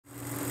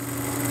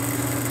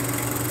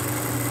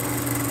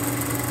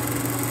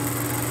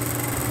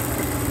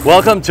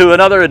Welcome to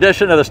another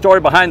edition of The Story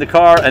Behind the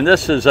Car, and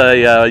this is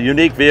a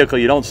unique vehicle.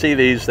 You don't see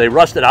these, they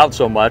rusted out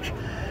so much.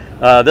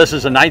 This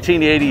is a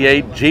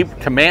 1988 Jeep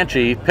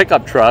Comanche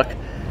pickup truck,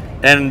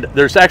 and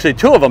there's actually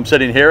two of them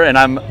sitting here, and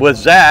I'm with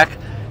Zach.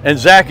 And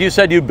Zach, you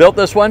said you built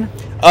this one?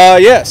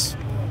 Yes.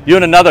 You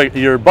and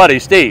your buddy,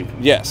 Steve.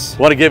 Yes.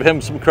 Want to give him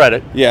some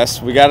credit?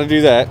 Yes, we got to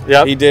do that.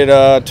 Yep. He did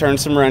turn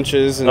some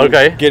wrenches and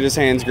get his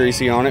hands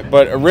greasy on it,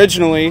 but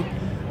originally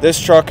this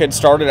truck had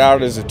started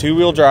out as a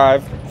two-wheel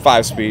drive,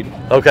 5-speed.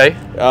 Okay.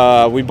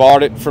 We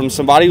bought it from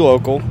somebody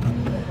local.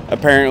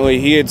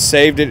 Apparently he had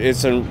saved it.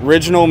 It's an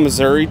original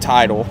Missouri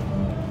title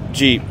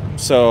Jeep,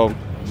 so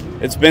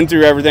it's been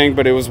through everything,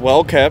 but it was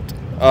well kept.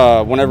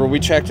 Whenever we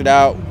checked it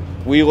out,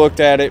 we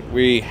looked at it,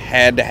 we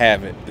had to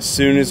have it as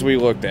soon as we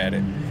looked at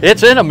it.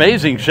 It's in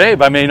amazing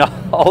shape. I mean,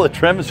 all the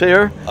trims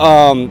here.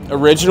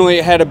 Originally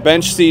it had a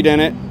bench seat in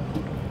it.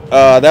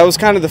 That was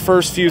kind of the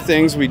first few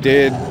things we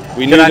did.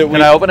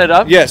 Can I open it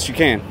up? Yes, you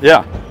can.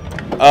 Yeah.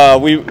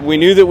 We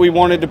knew that we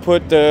wanted to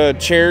put the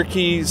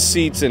Cherokee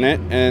seats in it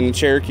and the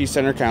Cherokee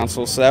center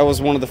console, so that was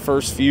one of the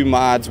first few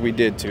mods we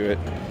did to it.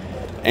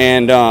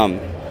 And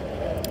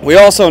we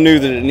also knew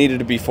that it needed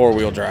to be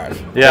four-wheel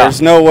drive. Yeah.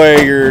 There's no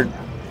way you're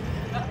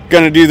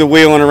going to do the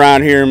wheeling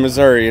around here in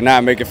Missouri and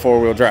not make it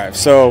four-wheel drive.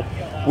 So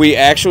we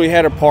actually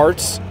had a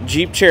parts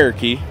Jeep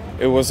Cherokee.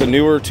 It was a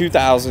newer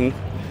 2000,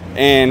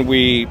 and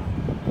we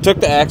took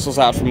the axles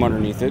out from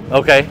underneath it.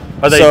 Okay.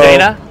 Are they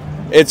Dana?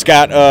 It's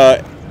got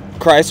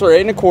Chrysler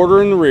 8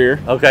 1/4 in the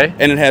rear. Okay.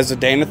 And it has a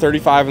Dana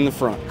 35 in the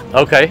front.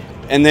 Okay.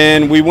 And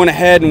then we went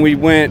ahead and we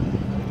went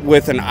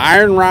with an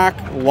Iron Rock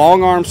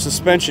long arm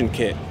suspension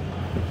kit,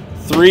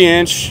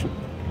 3-inch,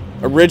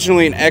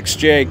 originally an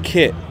XJ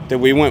kit that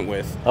we went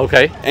with.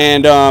 Okay.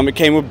 And it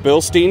came with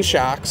Bilstein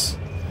shocks,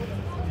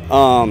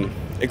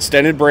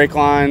 extended brake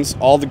lines,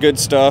 all the good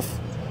stuff.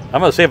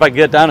 I'm gonna see if I can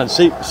get down and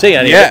see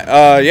any of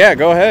it. Yeah,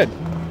 go ahead.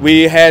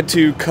 We had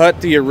to cut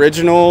the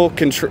original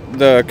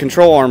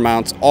control arm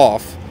mounts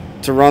off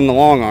to run the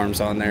long arms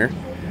on there.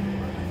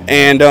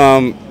 And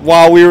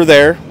while we were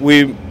there,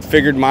 we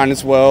figured might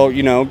as well,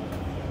 you know,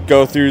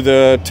 go through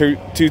the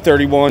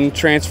 231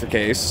 transfer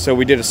case. So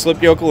we did a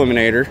slip yoke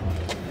eliminator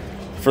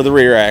for the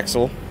rear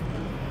axle.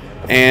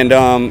 And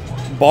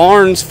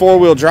Barnes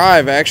four-wheel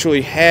drive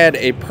actually had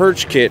a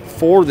perch kit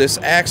for this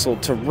axle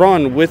to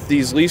run with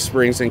these leaf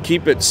springs and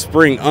keep it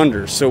spring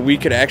under, so we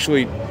could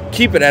actually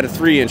keep it at a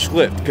 3-inch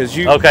lift, because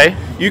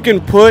you can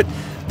put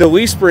the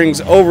leaf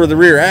springs over the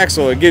rear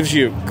axle. It gives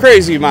you a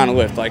crazy amount of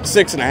lift, like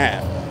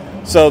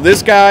 6.5. So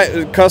this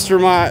guy,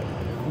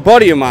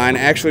 buddy of mine,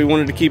 actually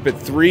wanted to keep it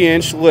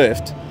 3-inch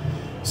lift,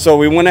 so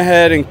we went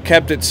ahead and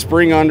kept it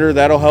spring under.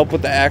 That'll help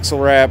with the axle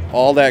wrap,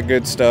 all that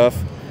good stuff.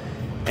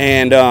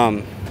 And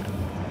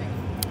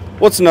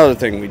what's another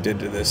thing we did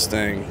to this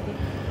thing?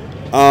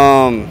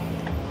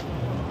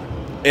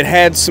 It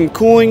had some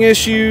cooling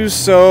issues,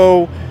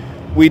 so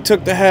we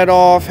took the head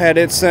off, had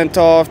it sent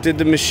off, did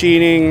the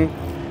machining,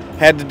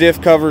 had the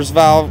diff covers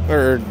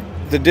powder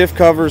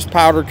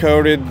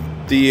coated,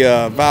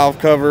 the valve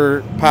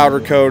cover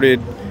powder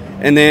coated,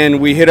 and then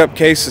we hit up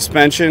case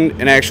suspension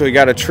and actually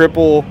got a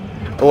triple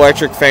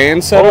electric fan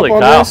set up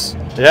on this.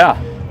 Yeah.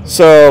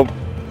 So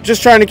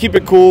just trying to keep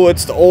it cool.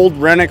 It's the old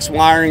Renix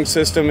wiring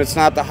system. It's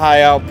not the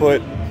high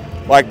output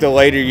like the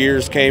later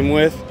years came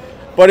with,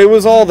 but it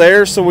was all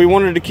there, so we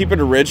wanted to keep it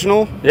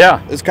original.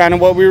 Yeah, is kind of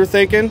what we were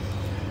thinking.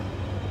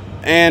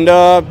 And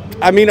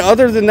I mean,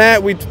 other than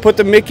that, we put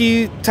the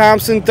Mickey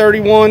Thompson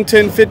 31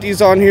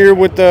 1050s on here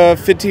with the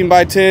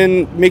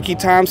 15x10 Mickey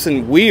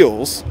Thompson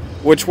wheels,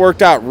 which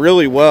worked out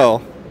really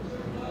well.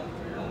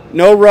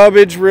 No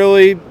rubbage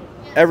really,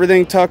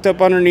 everything tucked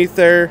up underneath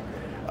there.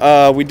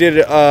 We did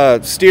a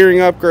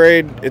steering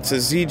upgrade. It's a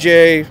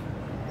ZJ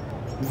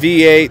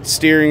V8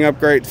 steering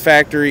upgrade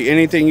factory.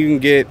 Anything you can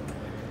get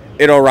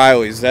at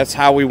O'Reilly's. That's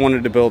how we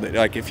wanted to build it.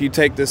 Like, if you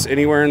take this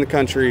anywhere in the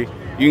country,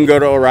 you can go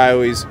to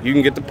O'Reilly's, you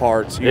can get the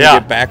parts, you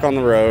can get back on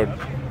the road,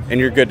 and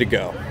you're good to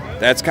go.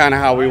 That's kind of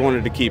how we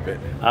wanted to keep it.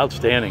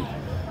 Outstanding.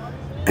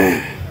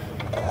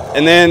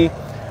 And then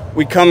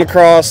we come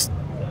across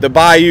the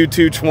Bayou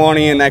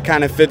 220, and that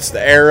kind of fits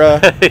the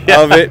era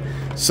of it.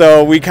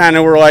 So we kind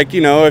of were like,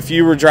 you know, if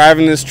you were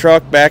driving this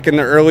truck back in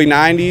the early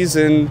 90s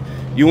and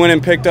you went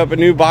and picked up a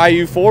new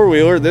Bayou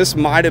four-wheeler, this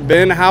might have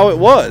been how it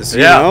was,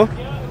 you know?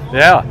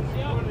 Yeah.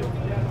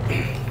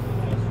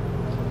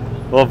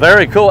 Well,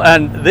 very cool.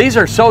 And these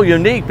are so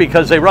unique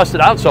because they rusted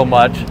out so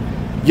much.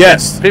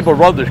 Yes. People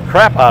rode the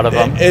crap out of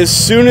them. As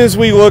soon as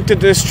we looked at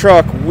this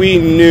truck, we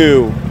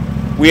knew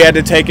we had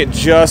to take it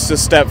just a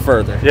step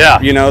further.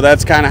 Yeah. You know,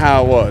 that's kind of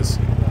how it was.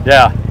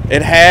 Yeah.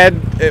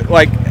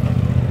 Like,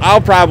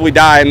 I'll probably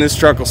die and this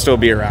truck will still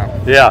be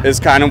around. Yeah. Is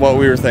kind of what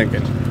we were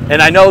thinking.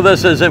 And I know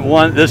this is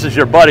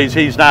your buddy's,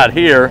 he's not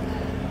here,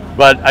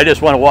 but I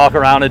just want to walk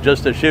around it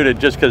just to shoot it,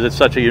 just because it's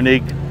such a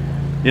unique,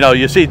 you know,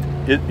 you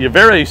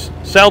very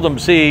seldom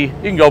see,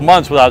 you can go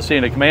months without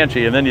seeing a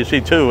Comanche, and then you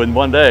see two in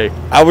one day.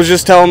 I was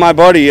just telling my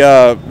buddy,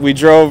 we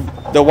drove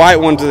the white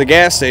one to the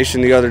gas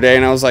station the other day,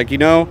 and I was like, you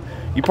know,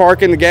 You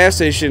park in the gas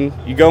station,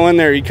 you go in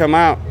there, you come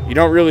out, you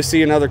don't really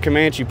see another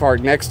Comanche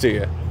parked next to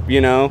you,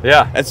 you know?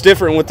 Yeah. That's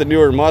different with the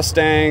newer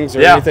Mustangs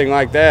or anything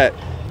like that.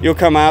 You'll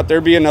come out,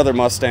 there'll be another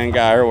Mustang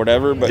guy or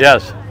whatever, but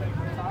yes,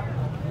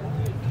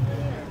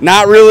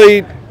 not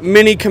really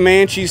many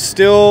Comanches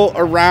still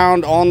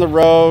around on the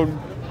road,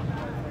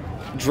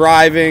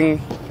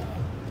 driving.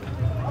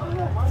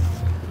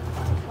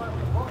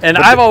 and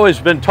I've always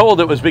been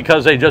told it was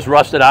because they just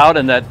rusted out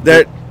and that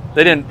they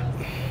didn't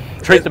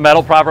treat the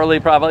metal properly,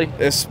 probably.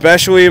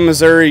 Especially in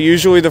Missouri,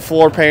 usually the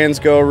floor pans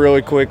go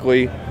really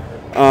quickly.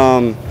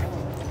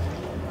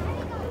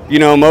 You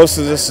know, most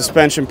of the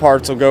suspension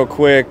parts will go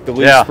quick. The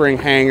leaf spring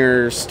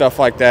hangers, stuff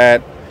like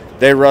that,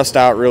 they rust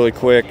out really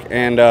quick.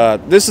 And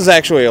this is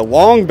actually a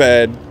long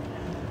bed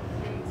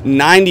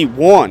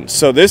 91,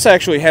 so this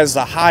actually has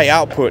the high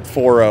output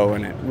 4.0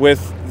 in it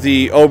with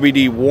the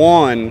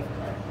OBD1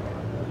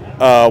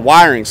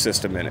 wiring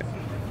system in it.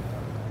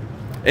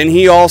 And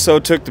he also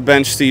took the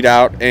bench seat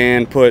out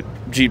and put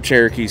Jeep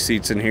Cherokee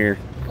seats in here.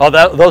 Oh,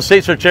 those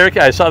seats are Cherokee?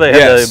 I saw they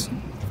had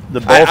the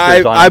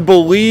bolsters on I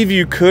believe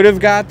you could have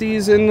got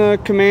these in the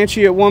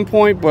Comanche at one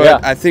point,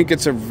 but I think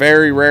it's a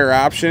very rare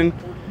option.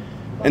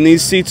 And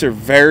these seats are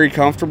very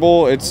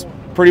comfortable. It's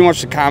pretty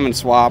much a common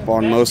swap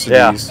on most of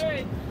these.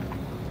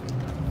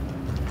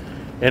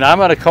 And I'm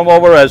going to come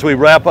over as we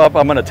wrap up.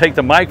 I'm going to take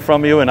the mic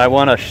from you, and I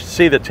want to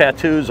see the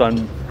tattoos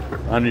on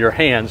your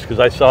hands, because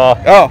I saw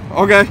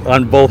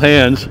on both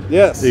hands.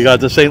 Yes. You got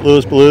the St.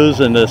 Louis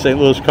Blues and the St.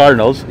 Louis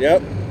Cardinals.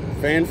 Yep.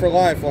 Fan for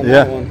life on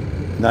that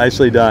one.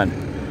 Nicely done.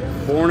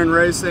 Born and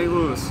raised St.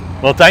 Louis.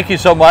 Well, thank you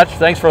so much.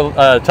 Thanks for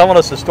telling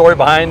us the story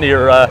behind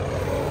your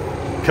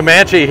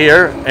Comanche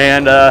here,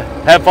 and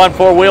have fun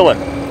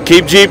four-wheeling.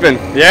 Keep Jeeping.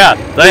 Yeah,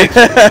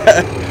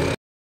 thanks.